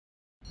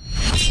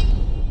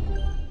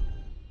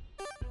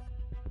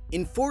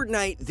In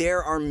Fortnite,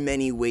 there are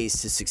many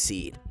ways to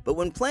succeed, but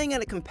when playing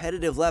at a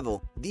competitive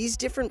level, these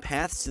different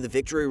paths to the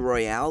victory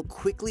royale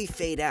quickly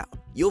fade out.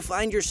 You'll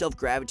find yourself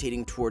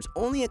gravitating towards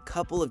only a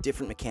couple of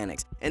different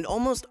mechanics and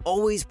almost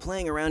always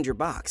playing around your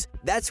box.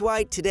 That's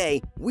why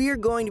today, we are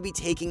going to be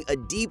taking a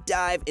deep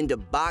dive into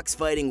Box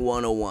Fighting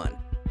 101.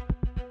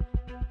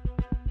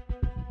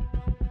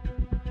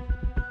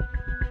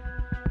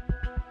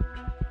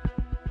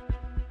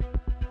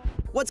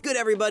 What's good,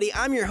 everybody?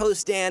 I'm your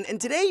host, Dan, and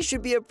today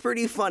should be a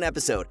pretty fun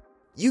episode.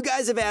 You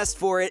guys have asked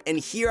for it, and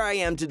here I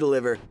am to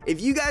deliver. If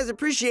you guys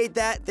appreciate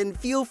that, then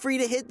feel free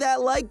to hit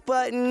that like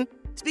button.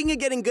 Speaking of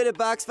getting good at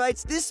box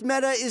fights, this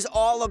meta is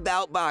all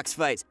about box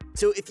fights.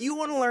 So if you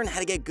want to learn how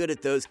to get good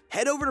at those,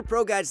 head over to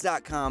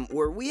ProGuides.com,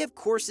 where we have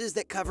courses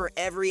that cover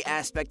every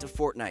aspect of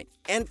Fortnite.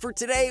 And for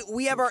today,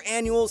 we have our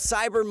annual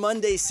Cyber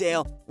Monday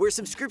sale, where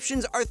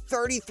subscriptions are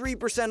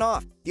 33%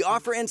 off. The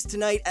offer ends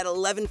tonight at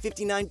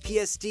 11:59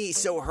 PST,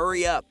 so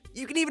hurry up.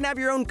 You can even have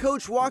your own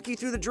coach walk you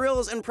through the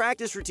drills and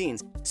practice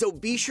routines. So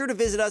be sure to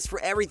visit us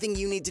for everything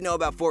you need to know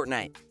about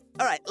Fortnite.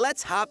 All right,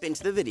 let's hop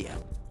into the video.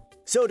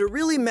 So to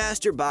really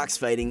master box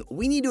fighting,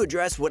 we need to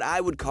address what I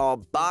would call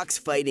box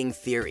fighting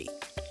theory.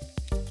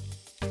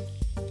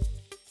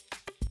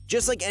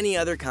 Just like any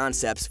other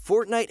concepts,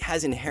 Fortnite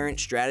has inherent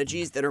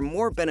strategies that are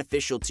more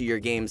beneficial to your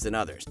games than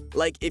others.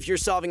 Like if you're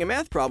solving a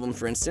math problem,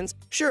 for instance,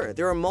 sure,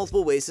 there are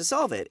multiple ways to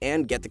solve it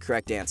and get the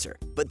correct answer.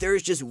 But there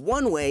is just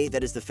one way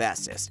that is the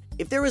fastest.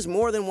 If there was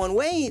more than one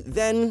way,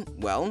 then,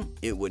 well,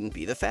 it wouldn't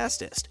be the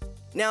fastest.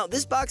 Now,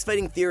 this box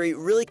fighting theory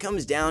really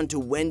comes down to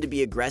when to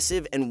be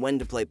aggressive and when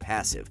to play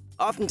passive.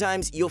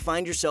 Oftentimes, you'll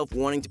find yourself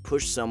wanting to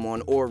push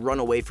someone or run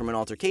away from an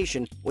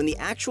altercation when the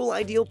actual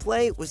ideal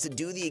play was to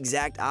do the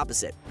exact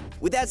opposite.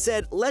 With that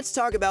said, let's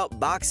talk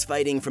about box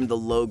fighting from the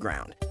low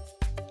ground.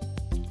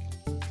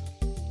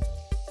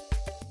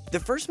 The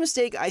first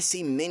mistake I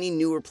see many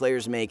newer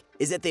players make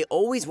is that they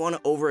always want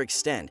to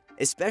overextend,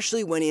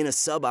 especially when in a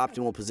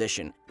suboptimal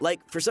position.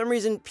 Like, for some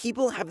reason,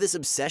 people have this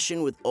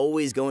obsession with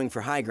always going for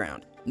high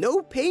ground.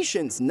 No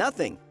patience,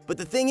 nothing. But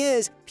the thing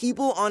is,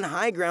 people on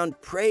high ground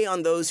prey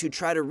on those who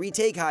try to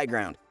retake high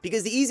ground,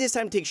 because the easiest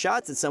time to take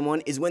shots at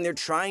someone is when they're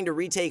trying to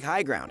retake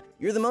high ground.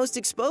 You're the most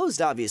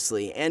exposed,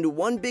 obviously, and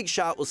one big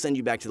shot will send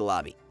you back to the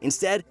lobby.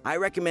 Instead, I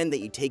recommend that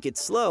you take it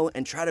slow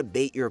and try to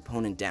bait your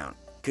opponent down.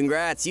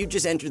 Congrats, you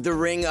just entered the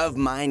ring of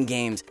mind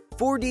games,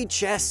 4D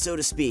chess, so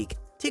to speak.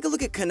 Take a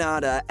look at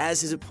Kanata as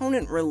his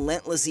opponent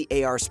relentlessly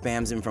AR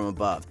spams him from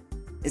above.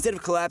 Instead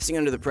of collapsing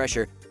under the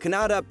pressure,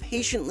 Kanata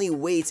patiently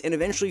waits and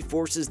eventually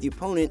forces the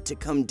opponent to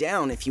come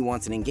down if he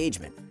wants an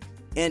engagement.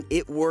 And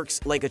it works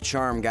like a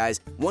charm,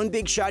 guys. One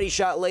big shoddy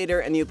shot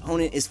later and the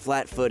opponent is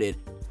flat-footed.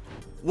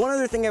 One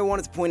other thing I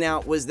wanted to point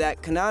out was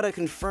that Kanata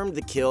confirmed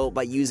the kill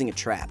by using a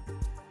trap.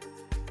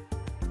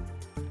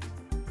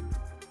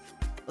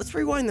 Let's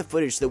rewind the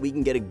footage so that we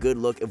can get a good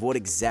look of what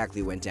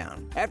exactly went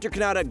down. After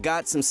Kanata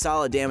got some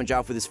solid damage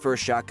off with his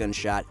first shotgun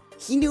shot,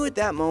 he knew at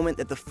that moment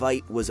that the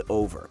fight was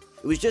over.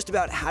 It was just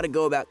about how to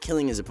go about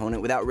killing his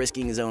opponent without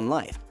risking his own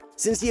life.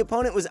 Since the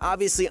opponent was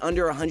obviously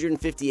under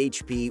 150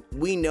 HP,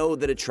 we know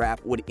that a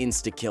trap would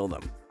insta-kill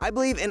them. I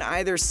believe in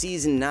either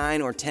Season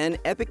 9 or 10,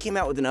 Epic came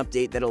out with an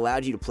update that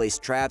allowed you to place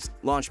traps,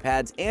 launch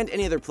pads, and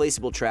any other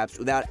placeable traps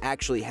without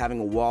actually having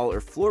a wall or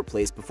floor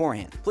placed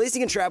beforehand.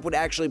 Placing a trap would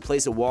actually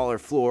place a wall or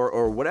floor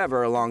or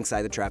whatever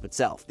alongside the trap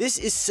itself. This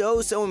is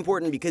so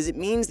important because it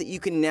means that you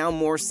can now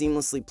more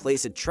seamlessly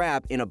place a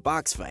trap in a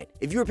box fight.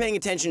 If you were paying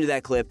attention to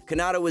that clip,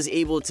 Kanata was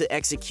able to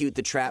execute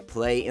the trap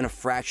play in a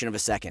fraction of a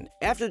second.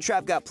 After the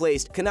trap got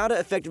placed, Kanata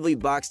effectively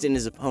boxed in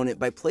his opponent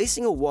by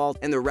placing a wall,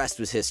 and the rest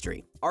was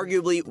history.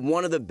 Arguably,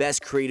 one of the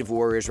best creative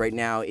warriors right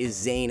now is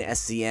Zane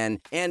SCN,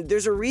 and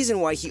there's a reason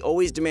why he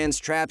always demands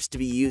traps to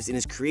be used in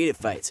his creative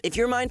fights. If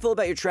you're mindful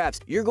about your traps,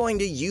 you're going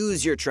to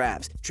use your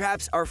traps.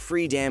 Traps are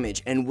free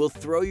damage and will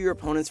throw your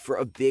opponents for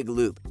a big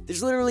loop.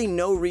 There's literally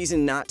no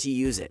reason not to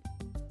use it.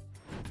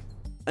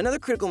 Another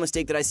critical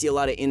mistake that I see a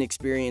lot of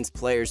inexperienced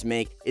players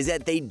make is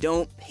that they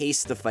don't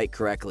pace the fight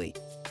correctly.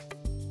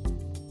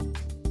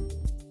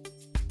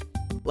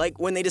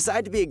 Like, when they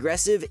decide to be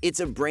aggressive, it's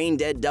a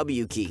brain-dead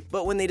W key.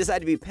 But when they decide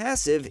to be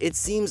passive, it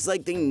seems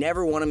like they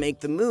never want to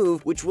make the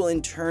move, which will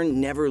in turn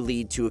never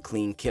lead to a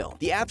clean kill.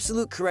 The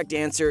absolute correct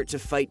answer to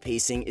fight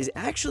pacing is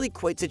actually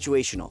quite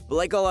situational. But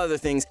like all other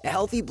things, a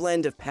healthy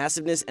blend of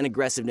passiveness and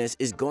aggressiveness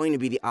is going to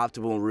be the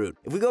optimal route.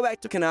 If we go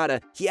back to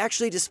Kanata, he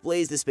actually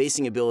displays the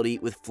spacing ability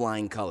with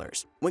flying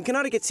colors. When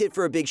Kanata gets hit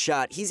for a big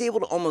shot, he's able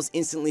to almost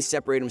instantly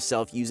separate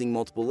himself using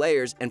multiple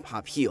layers and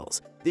pop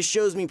heals. This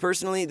shows me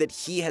personally that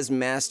he has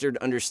mastered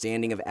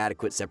understanding of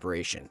adequate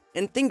separation.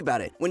 And think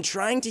about it, when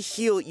trying to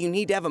heal, you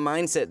need to have a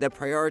mindset that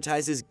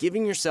prioritizes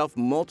giving yourself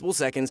multiple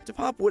seconds to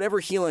pop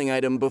whatever healing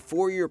item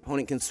before your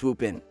opponent can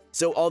swoop in.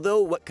 So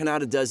although what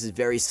Kanata does is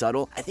very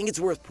subtle, I think it's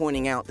worth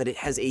pointing out that it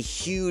has a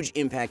huge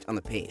impact on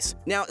the pace.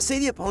 Now, say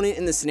the opponent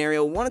in the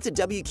scenario wanted to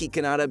W key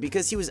Kanata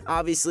because he was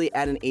obviously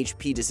at an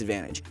HP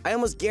disadvantage. I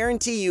almost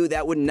guarantee you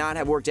that would not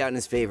have worked out in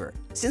his favor.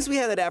 Since we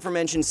had that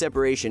aforementioned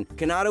separation,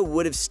 Kanata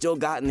would have still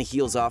gotten the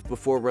heals off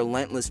before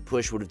Relentless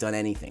Push would have done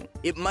anything.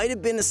 It might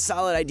have been a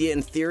solid idea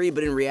in theory,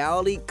 but in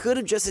reality, could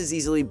have just as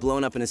easily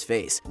blown up in his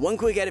face. One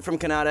quick edit from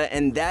Kanata,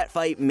 and that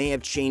fight may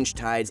have changed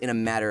tides in a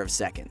matter of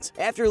seconds.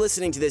 After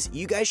listening to this,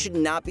 you guys should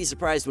not be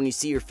surprised when you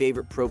see your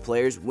favorite pro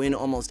players win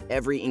almost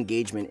every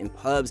engagement in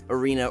pubs,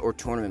 arena, or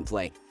tournament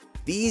play.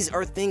 These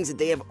are things that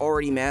they have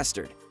already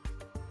mastered.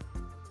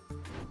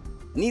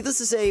 Needless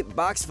to say,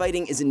 box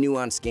fighting is a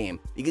nuanced game,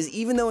 because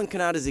even though in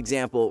Kanata's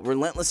example,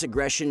 relentless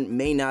aggression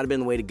may not have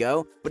been the way to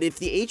go, but if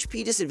the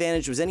HP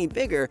disadvantage was any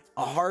bigger,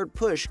 a hard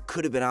push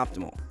could have been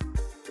optimal.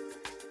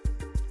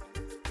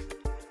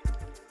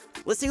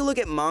 Let's take a look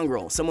at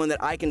Mongrel, someone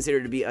that I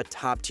consider to be a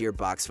top-tier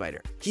box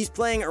fighter. He's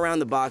playing around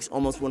the box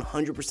almost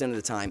 100% of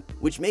the time,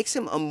 which makes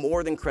him a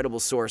more than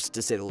credible source,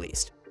 to say the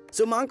least.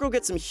 So Mongrel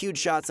gets some huge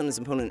shots on his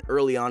opponent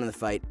early on in the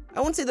fight.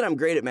 I won't say that I'm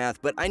great at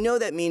math, but I know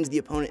that means the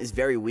opponent is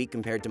very weak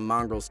compared to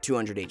Mongrel's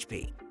 200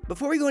 HP.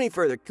 Before we go any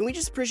further, can we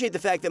just appreciate the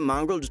fact that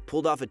Mongrel just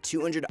pulled off a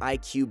 200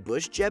 IQ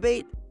Bush Jeb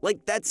 8?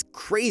 Like, that's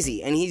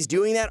crazy, and he's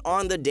doing that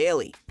on the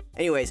daily.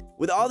 Anyways,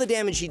 with all the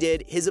damage he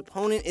did, his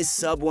opponent is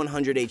sub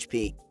 100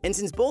 HP, and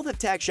since both have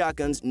tac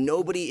shotguns,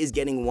 nobody is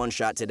getting one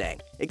shot today,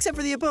 except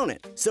for the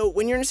opponent. So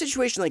when you're in a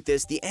situation like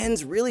this, the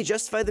ends really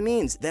justify the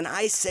means. Then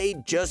I say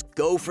just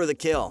go for the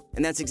kill,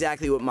 and that's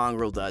exactly what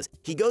Mongrel does.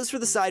 He goes for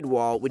the side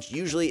wall, which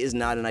usually is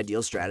not an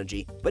ideal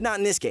strategy, but not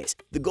in this case.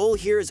 The goal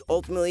here is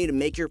ultimately to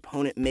make your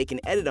opponent make an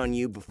edit on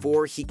you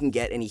before he can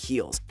get any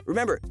heals.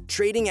 Remember,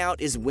 trading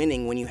out is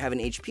winning when you have an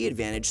HP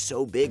advantage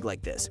so big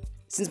like this.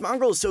 Since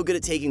Mongrel is so good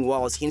at taking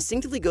walls, he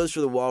instinctively goes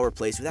for the wall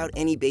replace without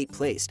any bait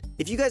placed.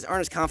 If you guys aren't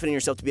as confident in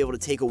yourself to be able to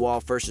take a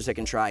wall first or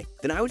second try,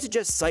 then I would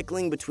suggest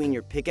cycling between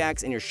your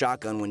pickaxe and your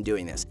shotgun when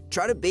doing this.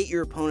 Try to bait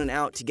your opponent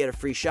out to get a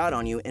free shot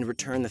on you and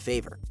return the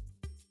favor.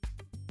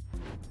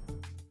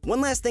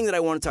 One last thing that I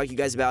want to talk to you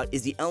guys about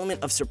is the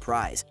element of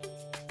surprise.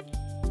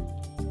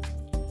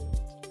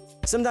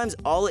 Sometimes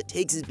all it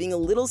takes is being a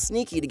little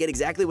sneaky to get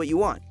exactly what you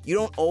want. You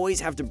don't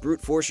always have to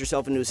brute force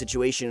yourself into a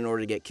situation in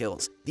order to get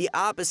kills. The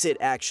opposite,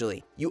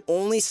 actually. You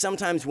only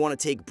sometimes want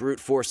to take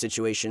brute force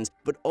situations,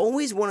 but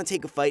always want to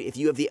take a fight if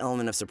you have the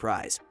element of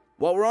surprise.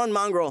 While we're on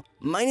Mongrel,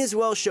 might as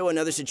well show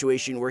another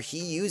situation where he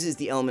uses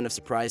the element of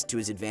surprise to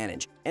his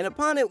advantage. An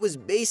opponent was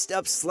based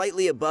up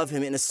slightly above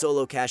him in a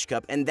solo cash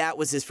cup, and that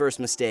was his first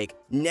mistake.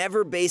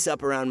 Never base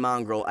up around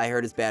Mongrel, I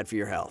heard it's bad for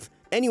your health.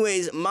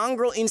 Anyways,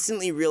 Mongrel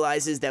instantly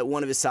realizes that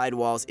one of his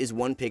sidewalls is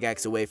one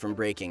pickaxe away from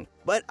breaking.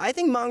 But I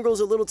think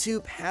Mongrel's a little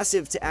too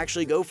passive to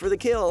actually go for the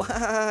kill.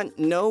 Haha,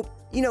 nope.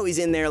 You know he's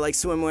in there like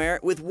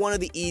swimwear with one of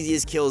the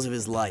easiest kills of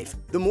his life.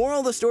 The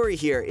moral of the story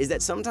here is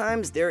that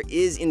sometimes there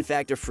is in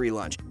fact a free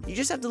lunch. You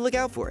just have to look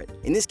out for it.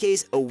 In this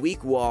case, a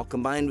weak wall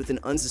combined with an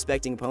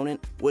unsuspecting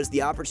opponent was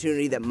the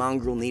opportunity that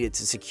Mongrel needed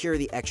to secure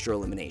the extra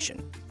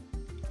elimination.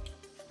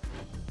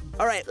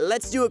 Alright,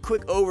 let's do a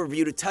quick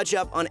overview to touch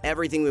up on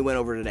everything we went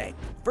over today.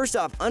 First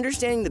off,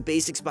 understanding the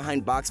basics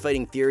behind box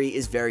fighting theory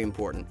is very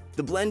important.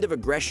 The blend of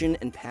aggression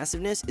and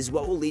passiveness is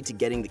what will lead to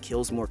getting the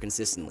kills more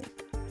consistently.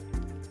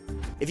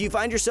 If you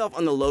find yourself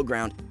on the low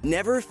ground,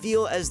 never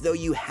feel as though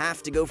you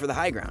have to go for the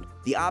high ground.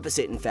 The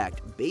opposite, in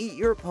fact, bait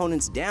your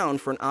opponents down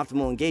for an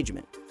optimal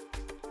engagement.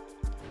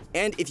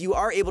 And if you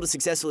are able to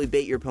successfully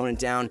bait your opponent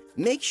down,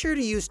 make sure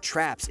to use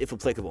traps if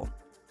applicable.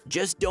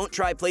 Just don't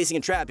try placing a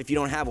trap if you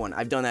don't have one.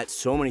 I've done that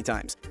so many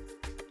times.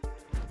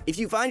 If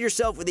you find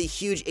yourself with a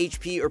huge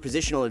HP or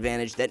positional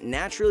advantage that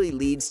naturally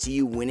leads to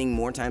you winning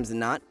more times than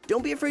not,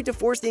 don't be afraid to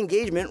force the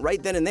engagement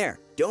right then and there.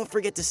 Don't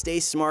forget to stay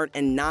smart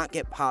and not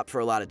get popped for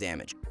a lot of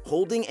damage.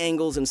 Holding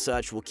angles and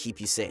such will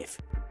keep you safe.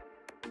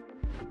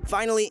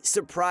 Finally,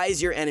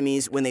 surprise your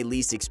enemies when they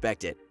least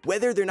expect it.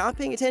 Whether they're not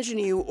paying attention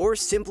to you or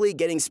simply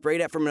getting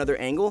sprayed at from another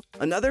angle,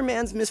 another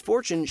man's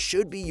misfortune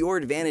should be your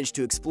advantage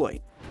to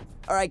exploit.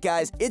 Alright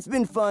guys, it's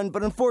been fun,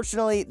 but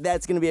unfortunately,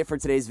 that's going to be it for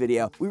today's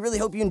video. We really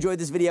hope you enjoyed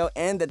this video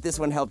and that this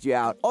one helped you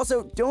out.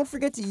 Also, don't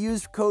forget to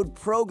use code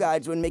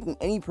ProGuides when making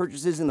any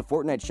purchases in the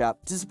Fortnite shop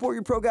to support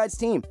your ProGuides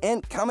team.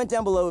 And comment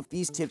down below if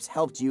these tips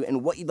helped you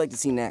and what you'd like to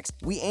see next.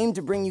 We aim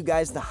to bring you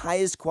guys the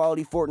highest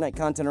quality Fortnite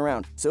content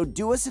around, so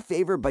do us a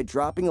favor by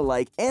dropping a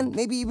like and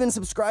maybe even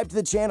subscribe to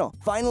the channel.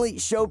 Finally,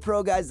 show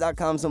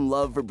ProGuides.com some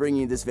love for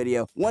bringing you this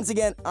video. Once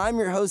again, I'm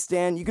your host,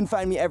 Dan. You can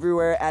find me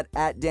everywhere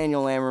at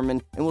Daniel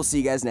Lammerman, and we'll see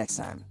you guys next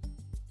time.